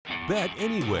bet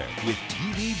anywhere with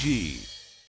TVG.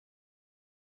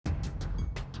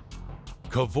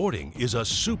 Cavorting is a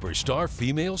superstar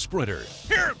female sprinter.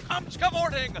 Here comes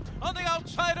Cavorting on the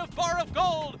outside of Bar of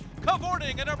Gold.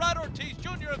 Cavorting and Arad Ortiz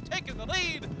Jr. have taken the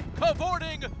lead.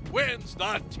 Cavorting wins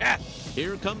the test.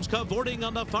 Here comes Cavorting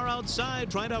on the far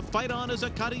outside, trying to fight on as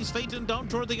Akati's fainting down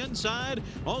toward the inside.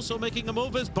 Also making a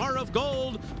move is Bar of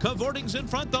Gold. Cavorting's in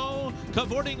front though.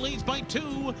 Cavorting leads by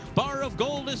 2. Bar of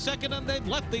Gold is second, and they've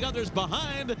left the others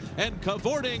behind. And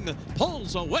Cavorting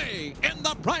pulls away in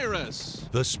the Prioress.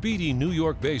 The speedy New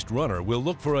York-based runner will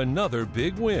look for another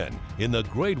big win in the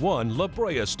Grade 1 La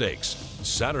Brea Stakes,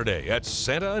 Saturday at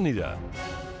Santa Anita.